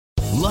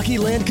Lucky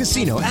Land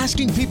Casino,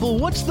 asking people,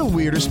 what's the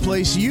weirdest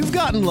place you've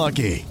gotten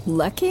lucky?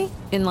 Lucky?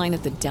 In line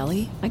at the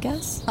deli, I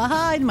guess?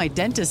 Aha, in my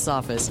dentist's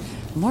office.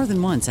 More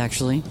than once,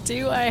 actually.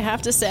 Do I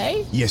have to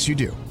say? Yes, you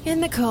do. In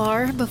the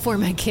car before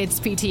my kids'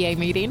 PTA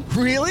meeting.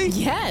 Really?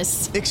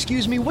 Yes.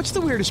 Excuse me, what's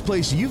the weirdest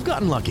place you've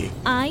gotten lucky?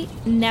 I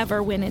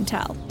never win and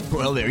tell.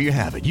 Well, there you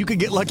have it. You can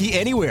get lucky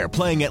anywhere,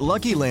 playing at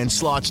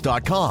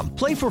LuckyLandSlots.com.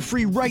 Play for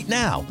free right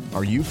now.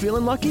 Are you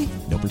feeling lucky?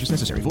 No purchase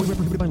necessary. Void where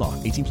prohibited by law.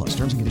 18 plus.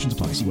 Terms and conditions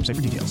apply. See website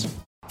for details.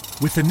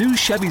 With the new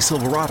Chevy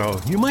Silverado,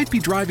 you might be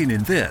driving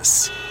in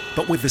this.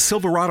 But with the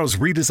Silverado's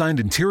redesigned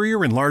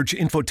interior and large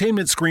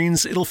infotainment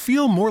screens, it'll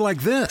feel more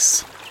like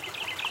this.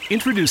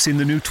 Introducing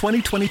the new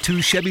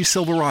 2022 Chevy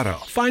Silverado.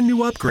 Find new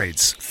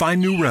upgrades.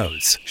 Find new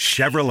roads.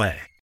 Chevrolet.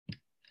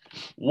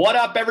 What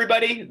up,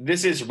 everybody?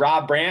 This is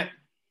Rob Brandt.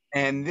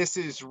 And this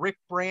is Rick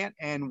Brandt,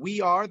 and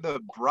we are the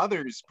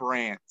Brothers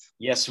Brandt.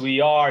 Yes,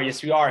 we are.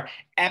 Yes, we are.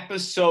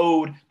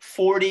 Episode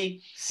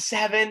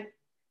 47.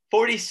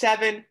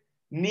 47,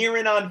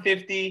 nearing on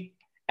 50.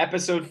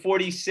 Episode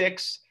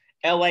 46,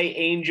 LA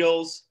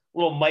Angels,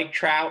 little Mike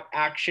Trout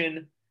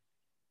action.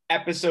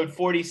 Episode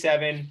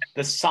 47,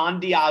 the San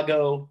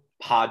Diego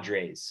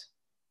Padres.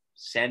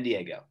 San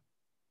Diego.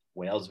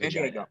 Whales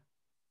vagina.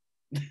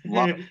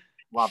 Love it.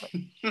 Love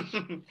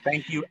it.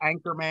 Thank you,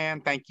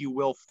 Anchorman. Thank you,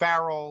 Will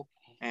Farrell.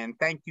 And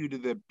thank you to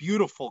the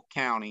beautiful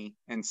county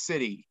and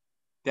city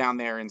down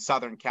there in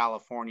Southern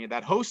California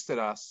that hosted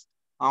us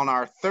on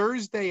our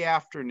Thursday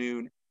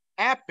afternoon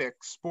epic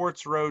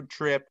sports road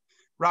trip.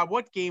 Rob,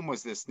 what game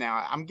was this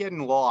now? I'm getting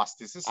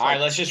lost. Is this all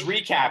right, let's just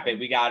recap it.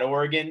 We got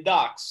Oregon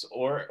Ducks,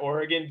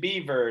 Oregon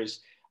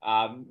Beavers,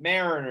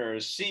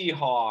 Mariners,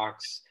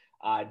 Seahawks,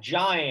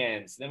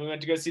 Giants. Then we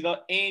went to go see the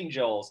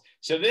Angels.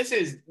 So this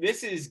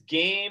is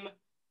game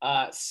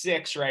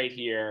 6 right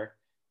here,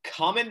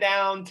 coming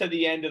down to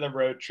the end of the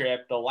road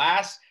trip, the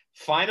last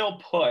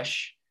final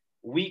push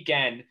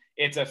weekend.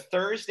 It's a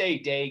Thursday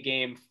day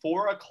game,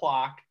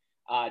 4:00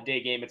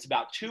 day game. It's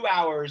about 2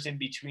 hours in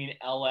between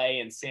LA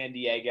and San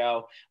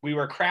Diego. We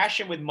were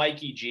crashing with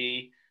Mikey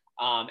G,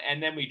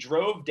 and then we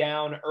drove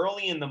down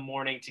early in the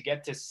morning to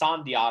get to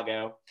San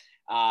Diego.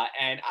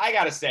 And I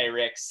gotta say,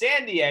 Rick,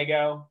 San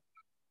Diego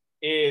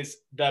is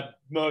the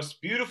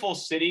most beautiful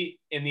city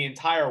in the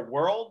entire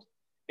world,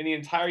 in the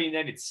entire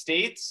United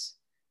States.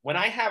 When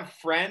I have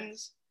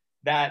friends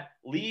that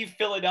leave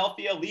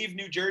Philadelphia, leave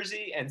New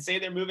Jersey, and say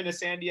they're moving to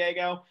San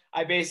Diego,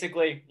 I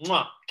basically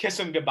kiss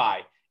them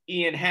goodbye.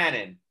 Ian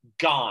Hannon,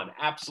 gone.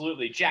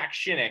 Absolutely. Jack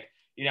Shinnick,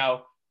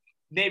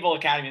 Naval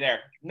Academy there,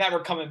 never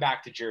coming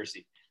back to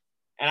Jersey.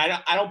 And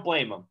I don't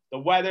blame them. The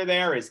weather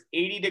there is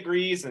 80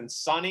 degrees and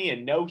sunny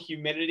and no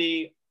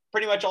humidity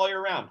pretty much all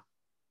year round.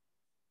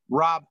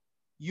 Rob,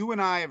 you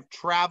and I have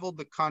traveled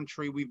the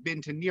country. We've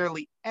been to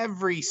nearly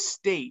every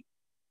state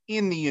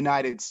in the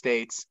United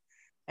States,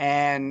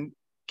 and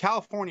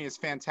California is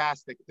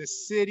fantastic. The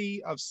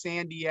city of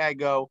San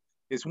Diego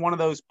is one of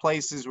those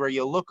places where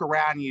you look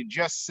around and you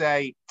just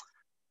say,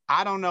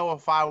 I don't know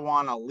if I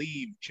want to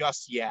leave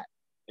just yet.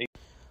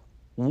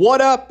 What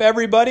up,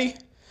 everybody?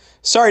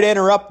 Sorry to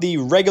interrupt the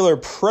regular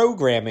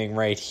programming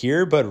right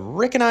here, but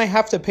Rick and I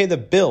have to pay the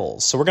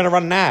bills, so we're going to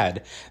run an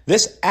ad.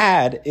 This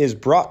ad is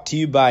brought to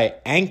you by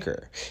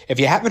Anchor. If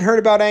you haven't heard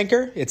about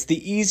Anchor, it's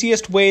the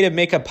easiest way to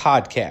make a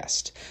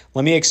podcast.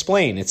 Let me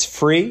explain. It's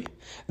free.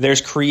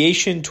 There's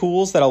creation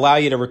tools that allow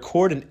you to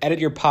record and edit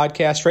your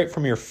podcast right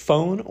from your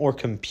phone or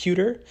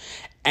computer.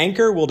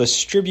 Anchor will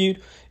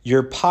distribute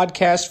your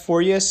podcast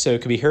for you so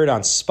it can be heard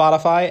on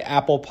Spotify,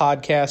 Apple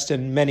Podcast,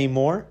 and many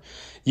more.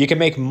 You can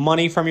make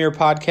money from your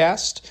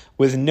podcast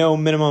with no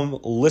minimum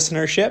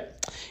listenership.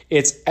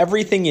 It's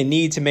everything you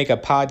need to make a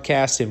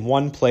podcast in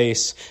one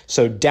place.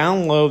 So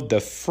download the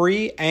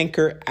free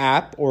Anchor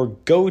app or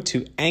go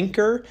to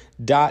anchor.fm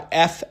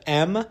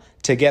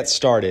to get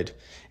started.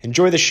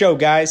 Enjoy the show,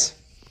 guys.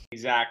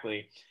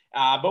 Exactly.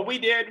 But we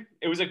did.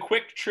 It was a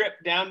quick trip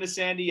down to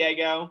San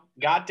Diego,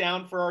 got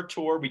down for our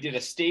tour. We did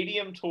a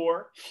stadium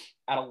tour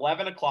at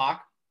 11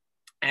 o'clock.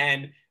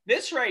 And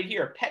this right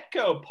here,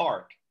 Petco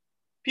Park.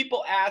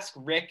 People ask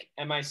Rick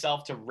and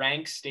myself to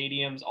rank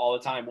stadiums all the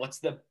time. What's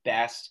the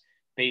best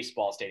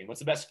baseball stadium? What's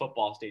the best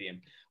football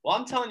stadium? Well,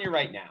 I'm telling you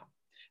right now,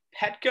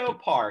 Petco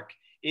Park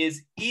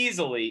is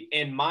easily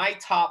in my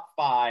top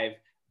 5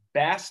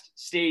 best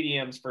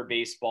stadiums for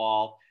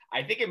baseball.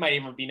 I think it might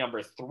even be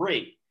number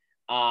 3.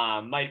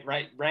 Might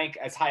rank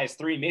as high as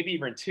 3, maybe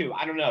even 2.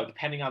 I don't know,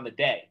 depending on the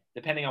day,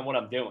 depending on what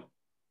I'm doing.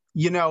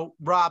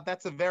 Rob,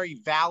 that's a very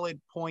valid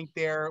point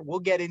there. We'll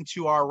get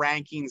into our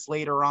rankings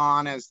later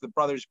on as the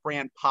Brothers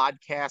Brandt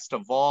podcast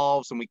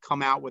evolves and we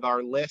come out with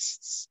our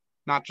lists,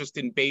 not just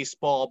in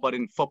baseball, but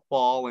in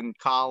football and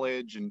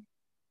college. And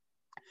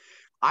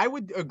I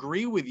would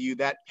agree with you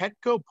that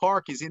Petco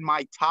Park is in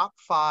my top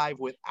 5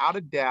 without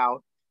a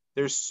doubt.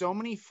 There's so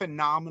many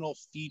phenomenal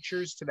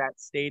features to that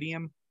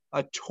stadium.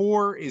 A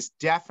tour is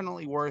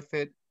definitely worth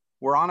it.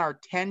 We're on our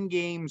 10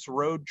 games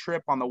road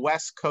trip on the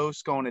West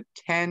Coast, going to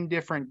 10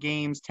 different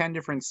games, 10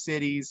 different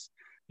cities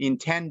in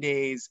 10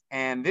 days.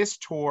 And this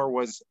tour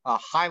was a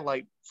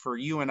highlight for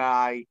you and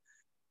I.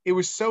 it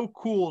was so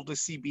cool to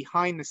see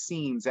behind the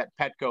scenes at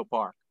Petco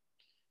Park.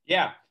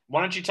 Yeah.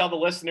 Why don't you tell the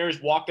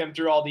listeners, walk them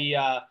through all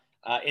the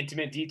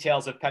intimate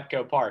details of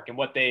Petco Park and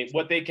what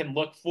they can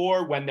look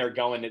for when they're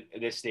going to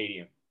this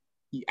stadium?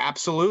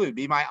 Absolutely. It'd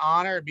be my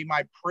honor. It'd be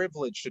my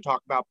privilege to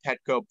talk about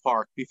Petco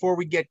Park. Before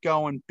we get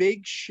going,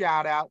 big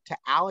shout out to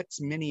Alex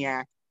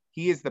Miniak.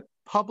 He is the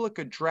public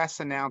address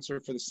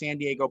announcer for the San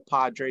Diego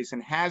Padres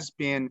and has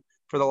been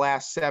for the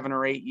last 7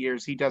 or 8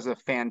 years. He does a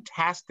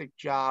fantastic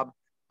job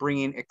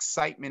bringing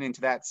excitement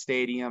into that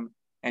stadium.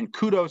 And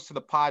kudos to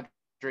the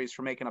Padres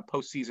for making a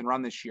postseason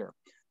run this year.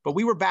 But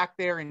we were back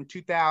there in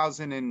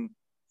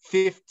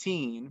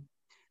 2015.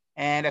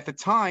 And at the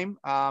time,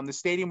 the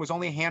stadium was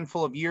only a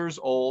handful of years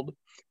old.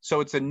 So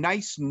it's a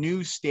nice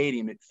new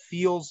stadium. It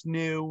feels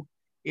new.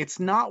 It's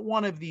not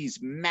one of these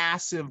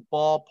massive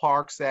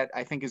ballparks that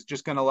I think is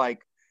just going to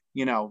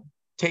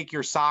take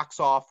your socks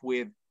off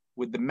with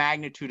the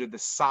magnitude of the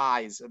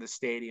size of the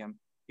stadium.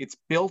 It's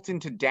built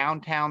into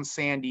downtown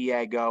San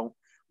Diego.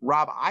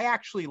 Rob, I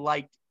actually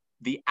liked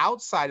the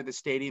outside of the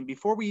stadium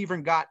before we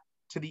even got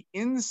to the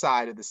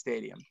inside of the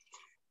stadium.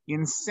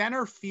 In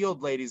center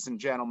field, ladies and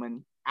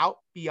gentlemen, out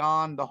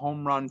beyond the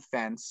home run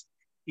fence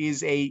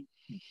is a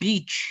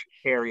beach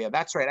area.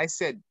 That's right. I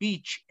said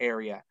beach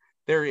area.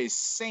 There is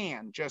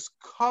sand just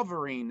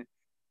covering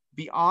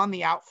beyond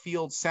the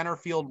outfield center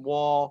field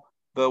wall.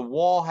 The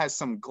wall has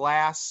some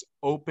glass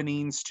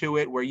openings to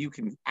it where you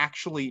can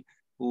actually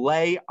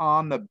lay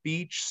on the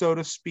beach, so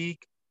to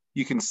speak.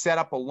 You can set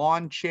up a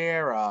lawn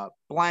chair, a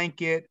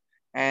blanket,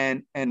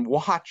 and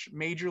watch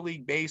Major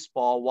League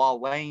Baseball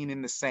while laying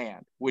in the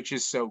sand, which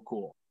is so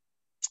cool.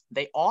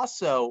 They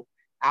also,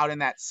 out in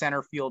that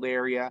center field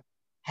area,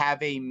 have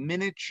a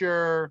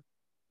miniature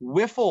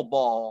wiffle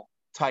ball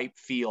type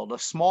field, a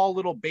small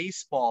little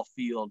baseball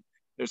field.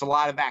 There's a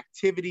lot of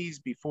activities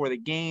before the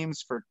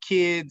games for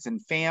kids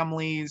and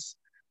families.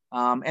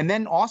 And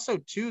then also,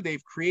 too,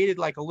 they've created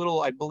like a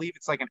little, I believe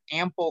it's like an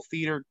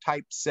amphitheater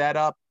type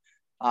setup,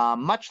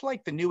 much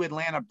like the new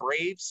Atlanta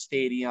Braves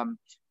stadium,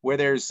 where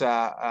there's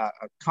a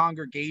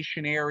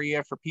congregation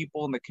area for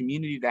people in the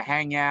community to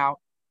hang out,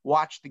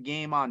 watch the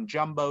game on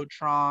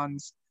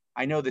Jumbotrons.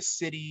 I know the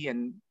city,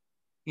 and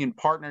in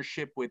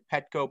partnership with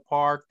Petco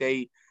Park,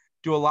 they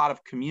do a lot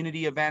of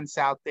community events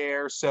out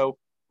there. So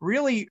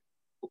really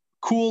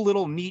cool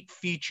little neat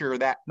feature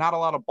that not a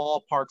lot of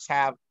ballparks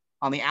have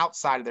on the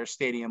outside of their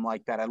stadium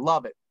like that. I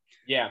love it.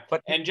 Yeah.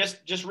 And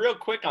just real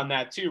quick on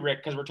that too,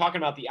 Rick, because we're talking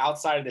about the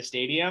outside of the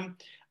stadium.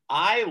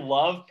 I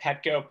love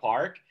Petco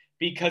Park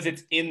because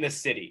it's in the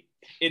city.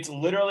 It's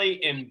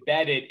literally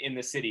embedded in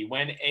the city.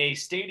 When a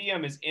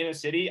stadium is in a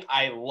city,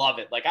 I love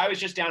it. Like I was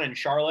just down in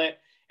Charlotte,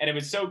 and it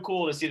was so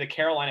cool to see the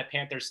Carolina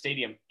Panthers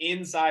stadium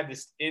inside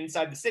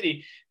the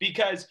city,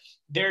 because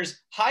there's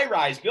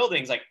high-rise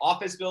buildings, like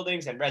office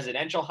buildings and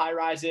residential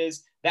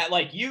high-rises that,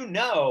 like,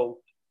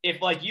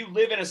 if like you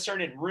live in a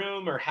certain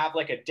room or have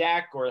like a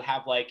deck or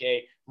have like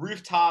a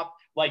rooftop,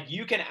 like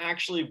you can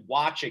actually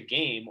watch a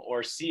game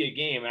or see a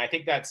game. And I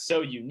think that's so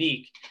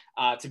unique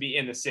to be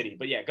in the city.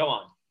 But yeah, go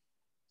on.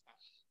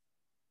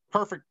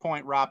 Perfect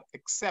point, Rob.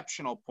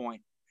 Exceptional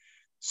point.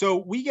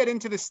 So we get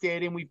into the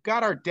stadium. We've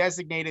got our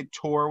designated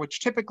tour, which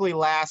typically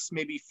lasts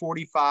maybe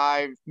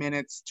 45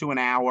 minutes to an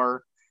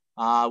hour.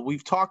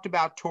 We've talked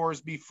about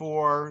tours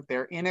before.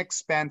 They're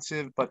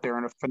inexpensive, but they're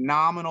in a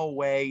phenomenal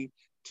way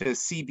to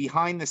see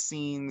behind the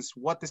scenes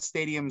what the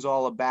stadium's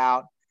all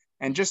about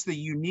and just the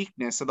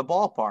uniqueness of the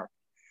ballpark.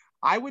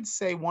 I would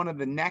say one of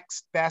the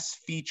next best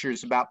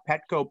features about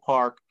Petco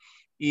Park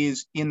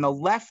is in the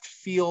left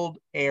field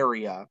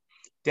area,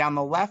 down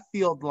the left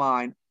field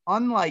line,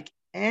 unlike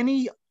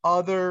any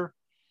other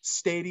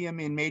stadium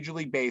in Major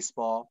League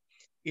Baseball,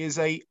 is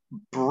a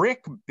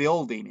brick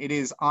building. It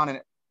is on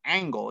an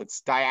angle.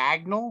 It's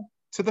diagonal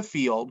to the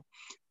field.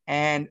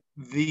 And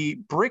the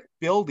brick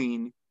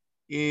building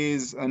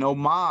is an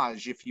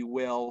homage, if you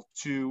will,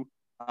 to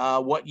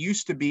what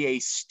used to be a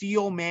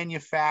steel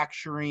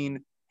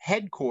manufacturing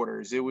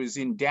headquarters. It was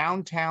in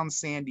downtown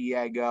San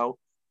Diego.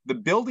 The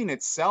building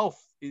itself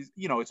is,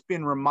 it's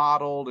been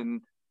remodeled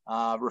and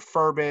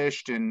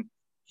refurbished, and,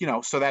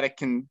 so that it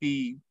can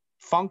be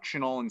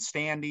functional and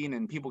standing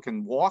and people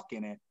can walk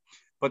in it.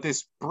 But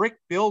this brick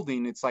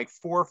building, it's like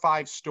 4 or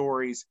 5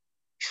 stories,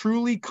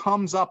 truly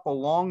comes up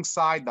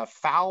alongside the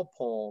foul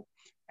pole,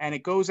 and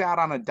it goes out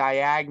on a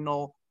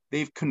diagonal.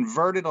 They've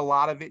converted a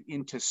lot of it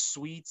into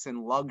suites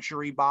and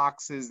luxury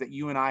boxes that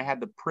you and I had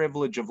the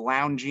privilege of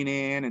lounging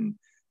in, and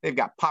they've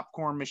got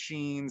popcorn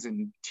machines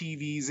and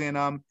TVs in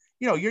them.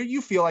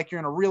 You feel like you're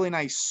in a really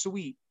nice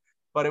suite,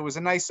 but it was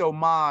a nice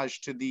homage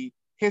to the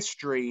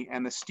history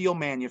and the steel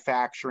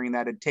manufacturing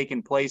that had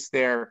taken place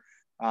there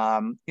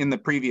in the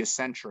previous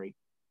century.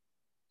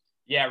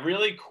 Yeah,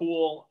 really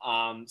cool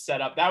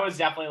setup. That was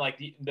definitely like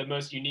the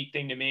most unique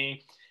thing to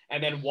me.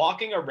 And then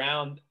walking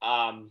around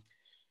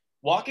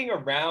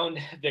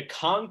the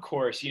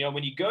concourse,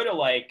 when you go to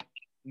like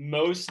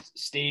most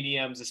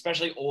stadiums,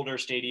 especially older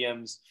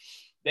stadiums,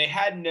 they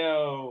had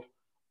no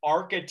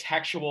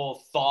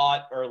architectural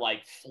thought or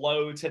like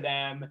flow to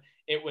them.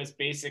 it was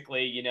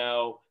basically,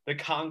 the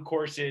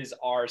concourses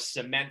are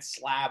cement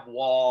slab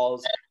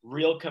walls,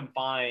 real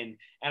confined.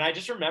 And I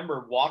just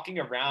remember walking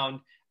around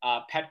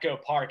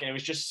Petco Park, and it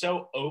was just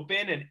so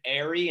open and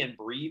airy and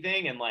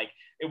breathing. And like,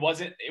 it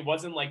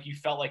wasn't like you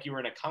felt like you were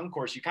in a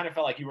concourse. You kind of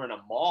felt like you were in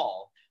a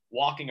mall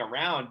walking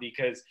around,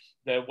 because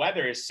the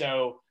weather is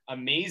so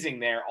amazing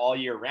there all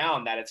year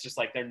round that it's just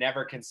like they're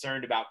never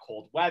concerned about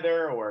cold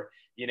weather or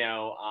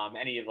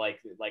any of like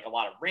a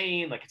lot of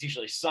rain. Like, it's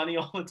usually sunny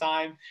all the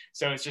time,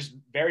 so it's just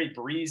very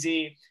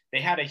breezy.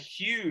 They had a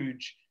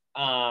huge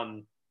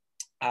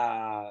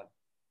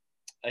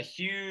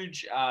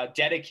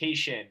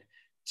dedication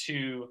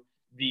to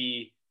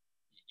the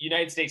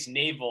United States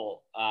Navy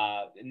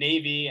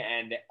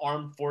and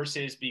armed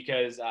forces,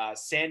 because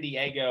San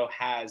Diego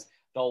has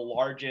the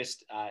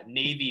largest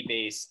Navy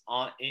base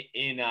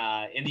in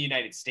the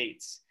United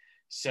States.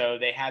 So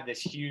they had this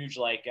huge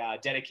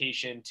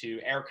dedication to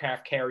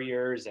aircraft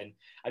carriers, and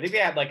I think they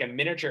had like a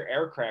miniature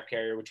aircraft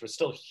carrier, which was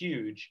still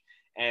huge,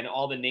 and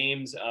all the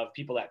names of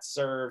people that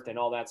served and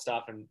all that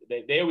stuff. And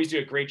they always do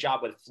a great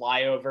job with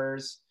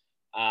flyovers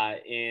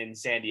in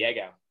San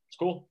Diego. It's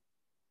cool.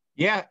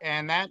 Yeah,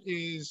 and that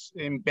is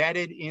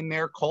embedded in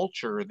their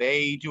culture.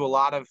 They do a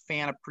lot of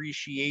fan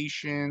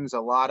appreciations, a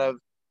lot of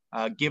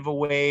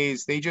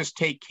giveaways. They just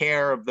take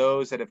care of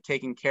those that have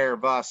taken care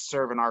of us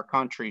serving our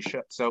country.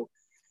 So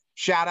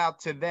shout out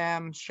to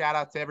them. Shout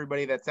out to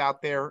everybody that's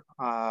out there,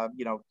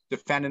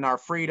 defending our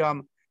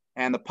freedom.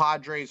 And the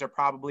Padres are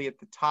probably at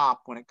the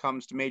top when it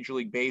comes to Major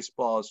League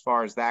Baseball as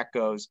far as that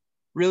goes.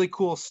 Really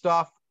cool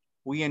stuff.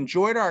 We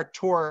enjoyed our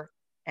tour.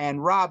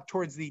 And Rob,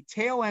 towards the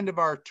tail end of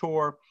our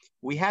tour,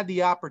 we had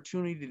the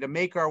opportunity to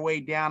make our way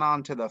down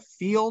onto the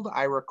field.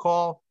 I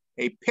recall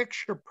a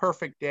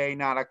picture-perfect day,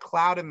 not a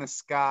cloud in the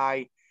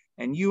sky,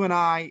 and you and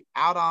I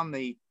out on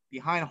the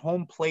behind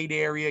home plate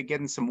area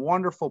getting some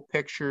wonderful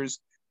pictures.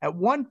 At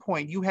one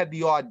point, you had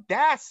the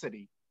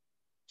audacity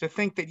to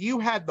think that you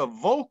had the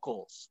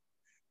vocals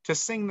to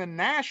sing the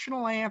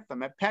national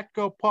anthem at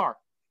Petco Park.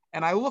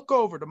 And I look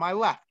over to my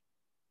left,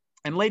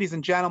 and ladies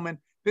and gentlemen,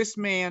 this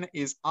man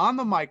is on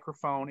the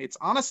microphone. It's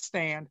on a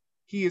stand.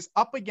 He is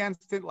up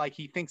against it like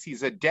he thinks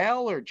he's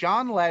Adele or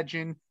John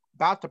Legend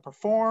about to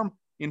perform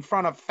in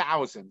front of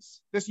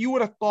thousands. You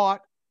would have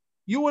thought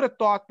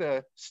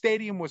the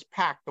stadium was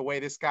packed the way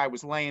this guy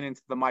was laying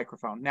into the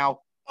microphone.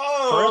 Now,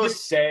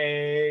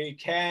 say,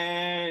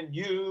 can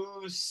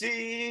you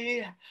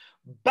see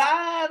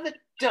by the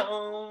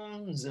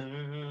dawn's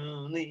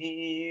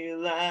early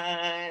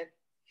light?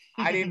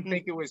 I didn't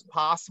think it was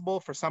possible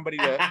for somebody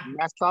to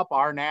mess up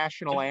our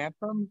national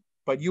anthem,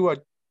 but you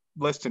would.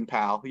 Listen,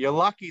 pal, you're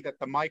lucky that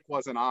the mic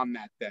wasn't on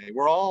that day.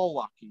 We're all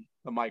lucky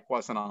the mic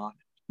wasn't on.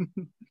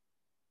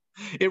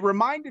 It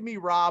reminded me,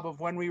 Rob, of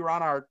when we were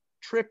on our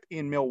trip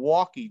in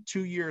Milwaukee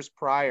 2 years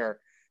prior,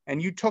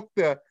 and you took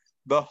the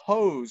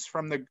hose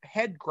from the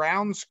head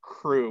grounds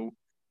crew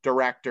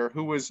director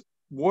who was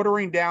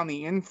watering down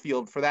the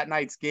infield for that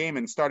night's game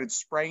and started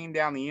spraying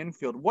down the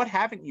infield. What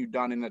haven't you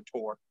done in the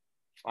tour?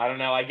 I don't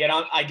know. I get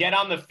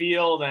on the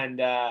field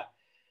and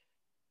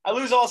I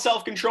lose all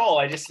self-control.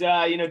 I just, do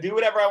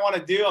whatever I want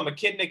to do. I'm a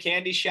kid in a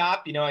candy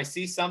shop. I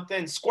see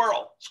something,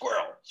 squirrel.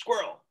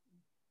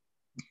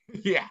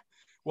 Yeah.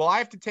 Well, I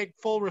have to take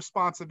full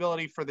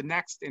responsibility for the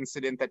next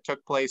incident that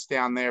took place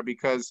down there,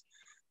 because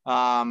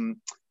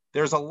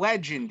there's a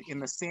legend in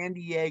the San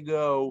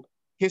Diego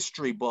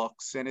history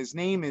books, and his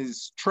name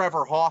is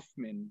Trevor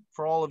Hoffman.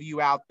 For all of you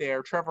out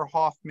there, Trevor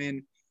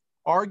Hoffman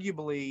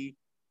arguably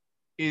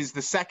is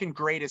the second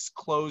greatest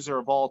closer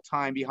of all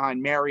time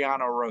behind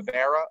Mariano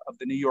Rivera of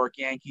the New York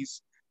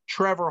Yankees.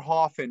 Trevor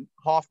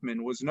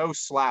Hoffman was no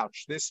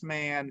slouch. This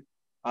man,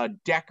 a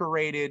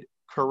decorated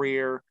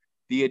career,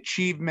 the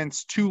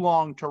achievements too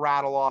long to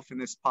rattle off in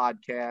this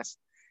podcast,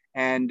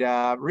 and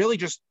really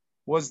just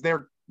was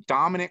their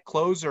dominant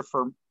closer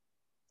for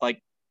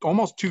like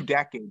almost 2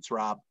 decades,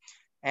 Rob.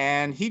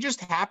 And he just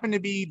happened to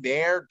be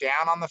there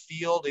down on the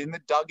field in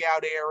the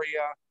dugout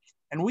area.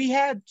 And we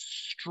had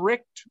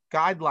strict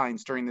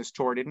guidelines during this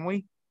tour, didn't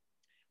we?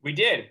 We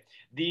did.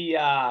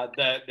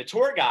 The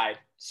tour guide,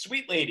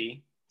 sweet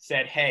lady,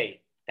 said,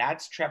 "Hey,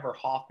 that's Trevor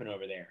Hoffman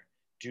over there.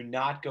 Do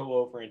not go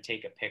over and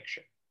take a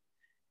picture."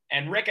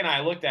 And Rick and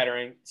I looked at her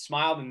and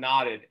smiled and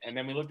nodded. And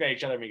then we looked at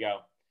each other and we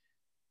go,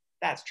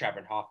 "That's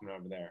Trevor Hoffman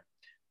over there.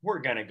 We're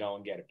going to go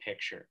and get a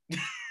picture."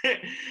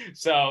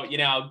 So,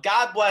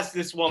 God bless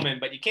this woman,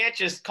 but you can't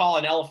just call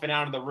an elephant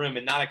out of the room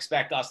and not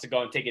expect us to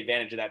go and take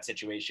advantage of that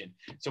situation.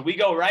 So we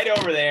go right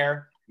over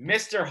there.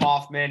 Mr.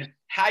 Hoffman,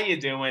 how you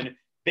doing?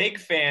 Big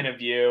fan of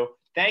you.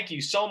 Thank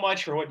you so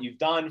much for what you've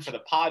done for the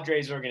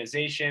Padres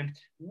organization.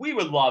 We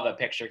would love a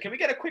picture. Can we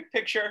get a quick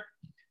picture?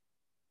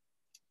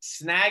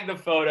 Snag the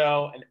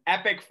photo, an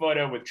epic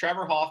photo with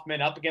Trevor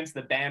Hoffman up against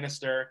the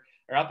banister,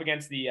 or up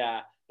against the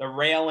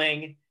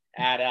railing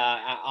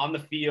on the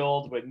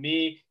field with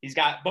me. He's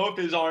got both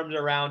his arms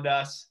around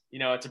us.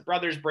 It's a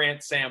Brothers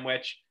Brant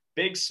sandwich.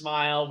 Big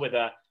smile with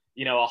a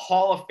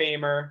Hall of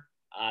Famer,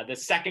 the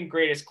second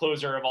greatest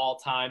closer of all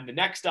time. The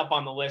next up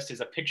on the list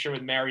is a picture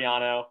with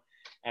Mariano.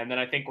 And then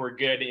I think we're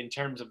good in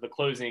terms of the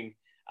closing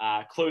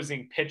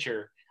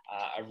pitcher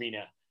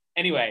arena.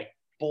 Anyway,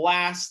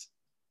 blast.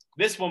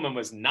 This woman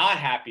was not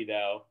happy,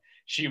 though.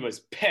 She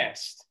was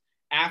pissed.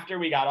 After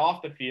we got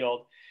off the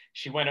field,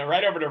 she went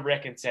right over to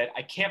Rick and said,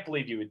 I can't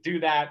believe you would do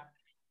that.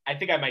 I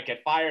think I might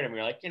get fired. And we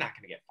were like, you're not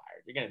going to get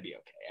fired. You're going to be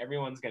okay.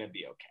 Everyone's going to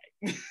be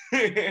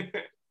okay.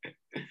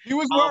 He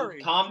was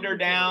worried. Calmed her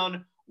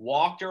down,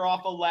 walked her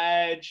off a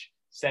ledge,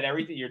 said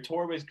everything. Your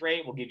tour was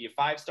great. We'll give you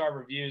 5-star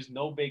reviews.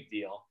 No big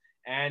deal.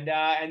 And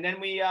then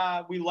we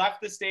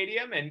left the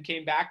stadium and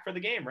came back for the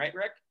game. Right,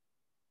 Rick?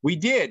 We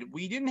did.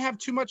 We didn't have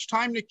too much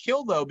time to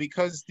kill, though,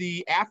 because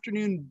the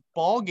afternoon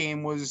ball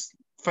game was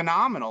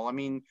phenomenal. I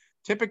mean,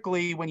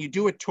 typically when you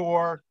do a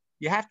tour,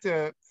 you have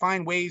to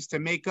find ways to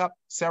make up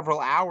several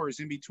hours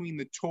in between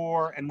the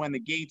tour and when the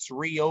gates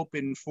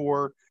reopen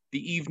for the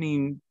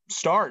evening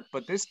start.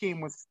 But this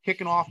game was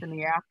kicking off in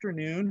the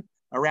afternoon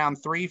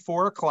around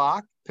 3-4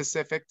 o'clock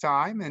Pacific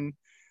time. And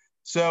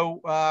so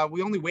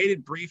we only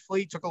waited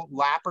briefly, took a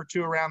lap or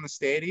two around the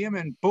stadium,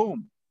 and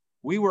boom,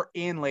 we were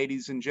in,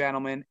 ladies and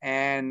gentlemen,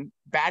 and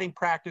batting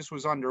practice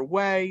was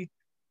underway.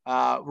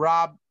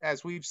 Rob,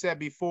 as we've said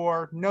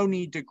before, no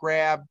need to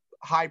grab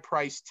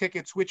high-priced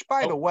tickets, which,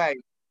 by the way,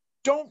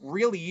 don't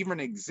really even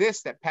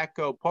exist at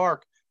Petco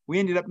Park. We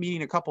ended up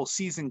meeting a couple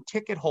season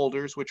ticket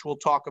holders, which we'll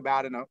talk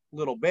about in a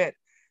little bit.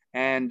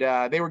 And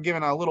they were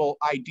given a little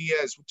idea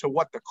as to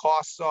what the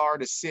costs are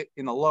to sit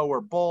in the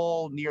lower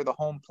bowl near the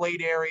home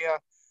plate area,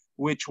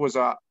 which was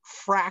a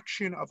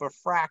fraction of a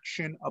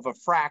fraction of a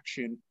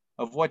fraction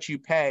of what you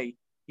pay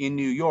in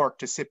New York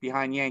to sit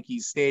behind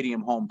Yankees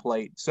Stadium home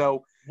plate.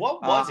 So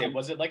what was it?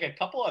 Was it like a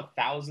couple of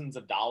thousands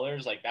of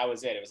dollars? Like that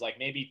was it? It was like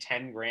maybe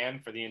 10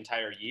 grand for the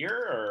entire year,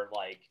 or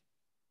like?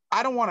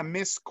 I don't want to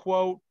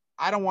misquote.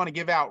 I don't want to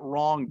give out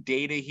wrong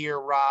data here,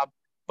 Rob,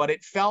 but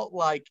it felt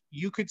like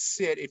you could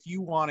sit, if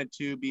you wanted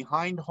to,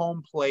 behind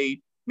home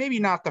plate, maybe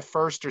not the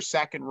first or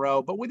second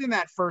row, but within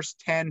that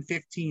first 10,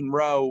 15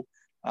 row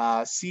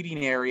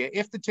seating area,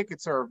 if the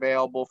tickets are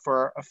available,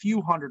 for a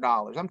few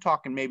 $100s. I'm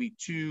talking maybe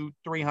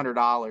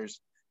 $200-$300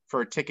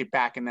 for a ticket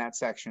back in that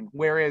section.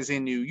 Whereas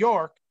in New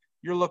York,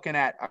 you're looking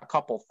at a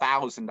couple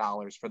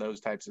 $1,000s for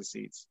those types of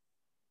seats.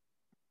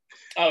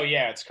 Oh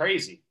yeah, it's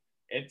crazy.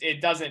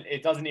 It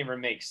doesn't even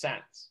make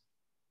sense.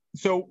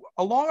 So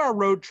along our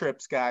road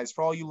trips, guys,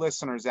 for all you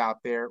listeners out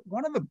there,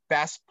 one of the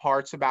best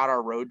parts about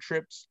our road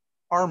trips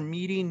are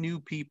meeting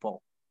new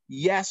people.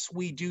 Yes,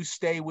 we do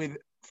stay with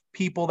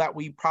people that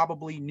we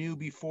probably knew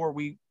before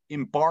we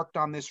embarked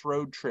on this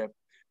road trip.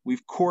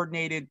 We've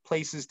coordinated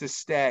places to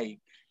stay,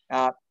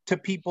 to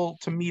people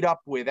to meet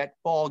up with at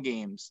ball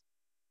games.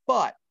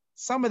 But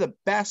some of the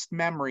best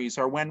memories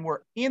are when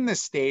we're in the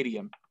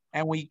stadium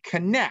and we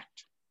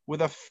connect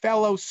with a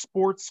fellow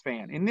sports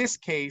fan. In this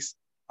case,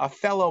 a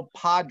fellow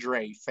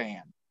Padre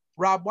fan.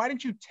 Rob, why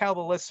don't you tell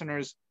the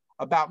listeners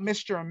about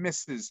Mr. and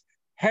Mrs.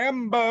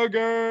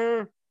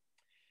 Hamburger?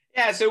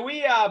 Yeah, so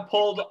we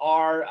pulled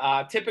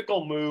our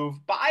typical move,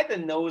 buy the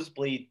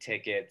nosebleed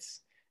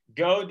tickets,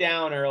 go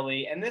down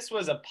early, and this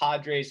was a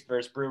Padres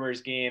versus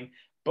Brewers game.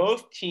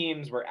 Both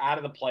teams were out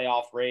of the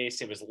playoff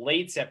race. It was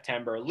late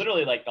September,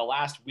 literally like the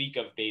last week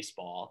of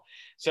baseball.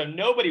 So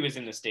nobody was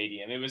in the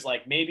stadium. It was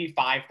like maybe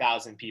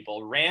 5,000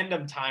 people,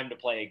 random time to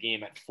play a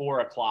game at 4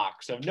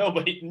 o'clock. So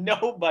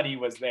nobody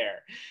was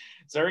there.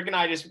 So Rick and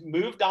I just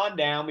moved on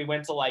down. We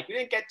went to we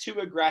didn't get too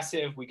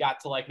aggressive. We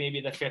got to like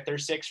maybe the 5th or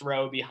 6th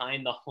row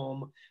behind the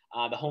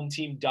home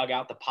team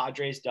dugout, the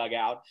Padres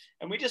dugout.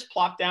 And we just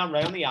plopped down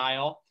right on the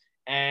aisle.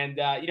 And,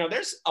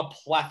 there's a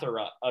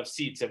plethora of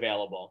seats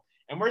available.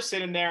 And we're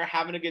sitting there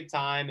having a good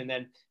time. And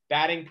then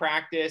batting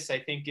practice, I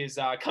think, is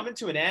coming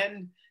to an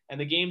end. And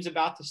the game's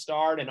about to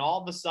start. And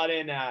all of a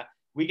sudden,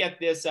 we get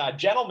this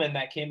gentleman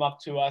that came up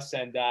to us.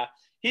 And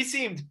he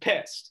seemed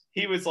pissed.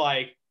 He was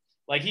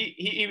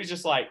he was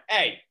just like,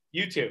 hey,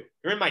 you two,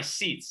 you're in my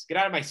seats. Get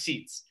out of my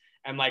seats.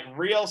 And like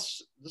real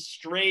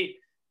straight,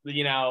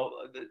 no,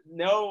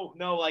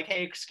 like,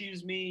 hey,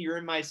 excuse me, you're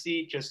in my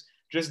seat.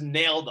 Just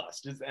nailed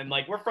us. And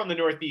like, we're from the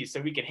Northeast, so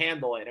we can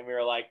handle it. And we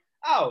were like,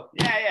 oh,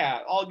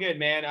 yeah, all good,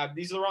 man.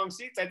 These are the wrong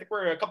seats. I think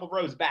we're a couple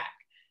rows back.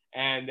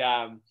 And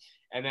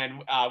then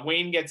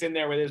Wayne gets in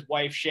there with his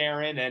wife,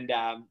 Sharon, and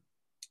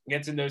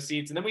gets in those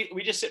seats. And then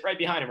we just sit right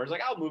behind him. We're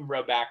like, I'll move a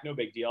row back. No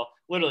big deal.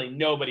 Literally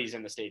nobody's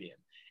in the stadium.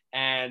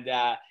 And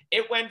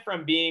it went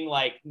from being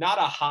like not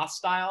a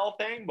hostile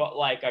thing, but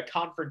like a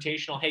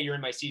confrontational, hey, you're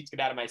in my seats, get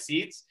out of my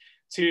seats,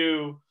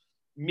 to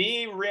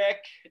me,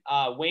 Rick,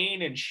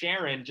 Wayne, and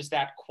Sharon, just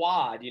that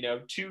quad,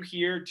 2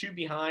 here, 2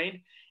 behind,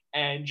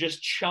 and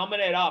just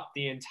chumming it up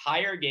the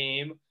entire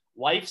game,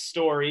 life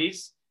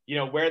stories,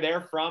 where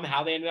they're from,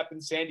 how they ended up in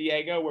San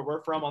Diego, where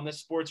we're from on this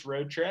sports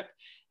road trip,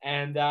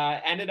 and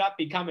ended up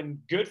becoming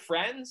good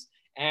friends.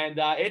 And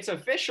it's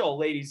official,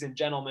 ladies and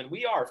gentlemen.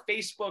 We are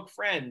Facebook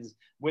friends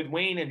with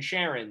Wayne and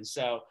Sharon.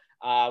 So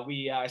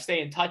we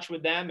stay in touch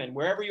with them. And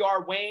wherever you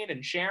are, Wayne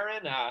and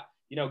Sharon,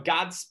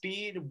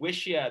 Godspeed.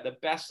 Wish you the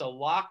best of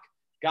luck.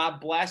 God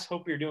bless.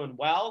 Hope you're doing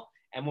well.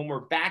 And when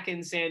we're back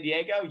in San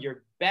Diego, you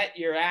bet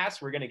your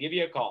ass we're going to give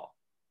you a call.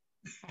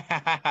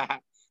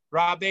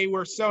 Rob, they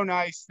were so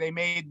nice. They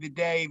made the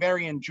day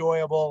very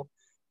enjoyable.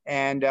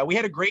 And we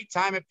had a great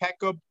time at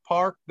Petco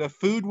Park. The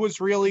food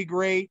was really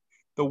great.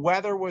 The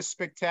weather was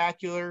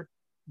spectacular.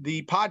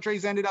 The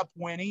Padres ended up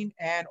winning.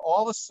 And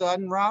all of a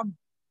sudden, Rob,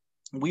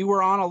 we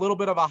were on a little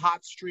bit of a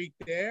hot streak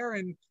there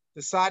and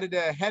decided to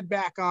head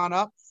back on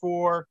up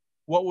for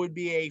what would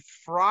be a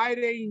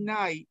Friday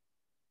night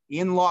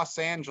in Los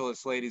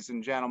Angeles, ladies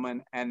and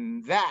gentlemen.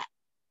 And that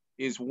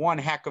is one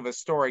heck of a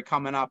story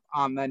coming up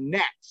on the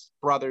next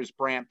Brothers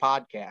Brandt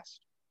podcast.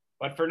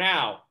 But for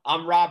now,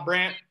 I'm Rob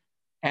Brandt.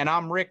 And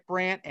I'm Rick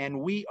Brandt, and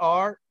we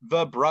are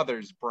the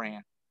Brothers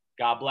Brandt.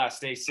 God bless.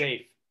 Stay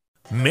safe.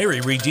 Mary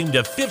redeemed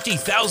a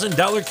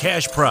 $50,000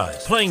 cash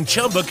prize playing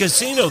Chumba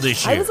Casino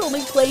this year. I was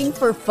only playing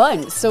for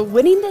fun, so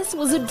winning this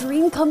was a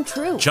dream come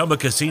true. Chumba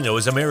Casino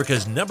is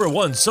America's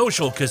 #1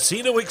 social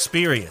casino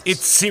experience.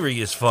 It's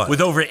serious fun. With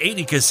over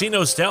 80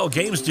 casino-style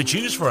games to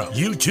choose from,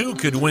 you too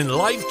could win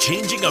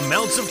life-changing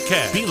amounts of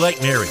cash. Be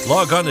like Mary.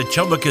 Log on to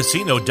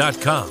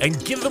ChumbaCasino.com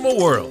and give them a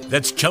whirl.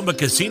 That's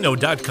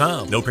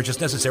ChumbaCasino.com. No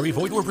purchase necessary.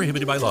 Void where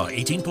prohibited by law.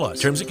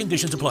 18+. Terms and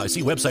conditions apply.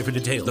 See website for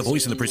details. The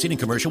voice in the preceding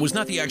commercial was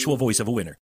not the actual voice of a winner.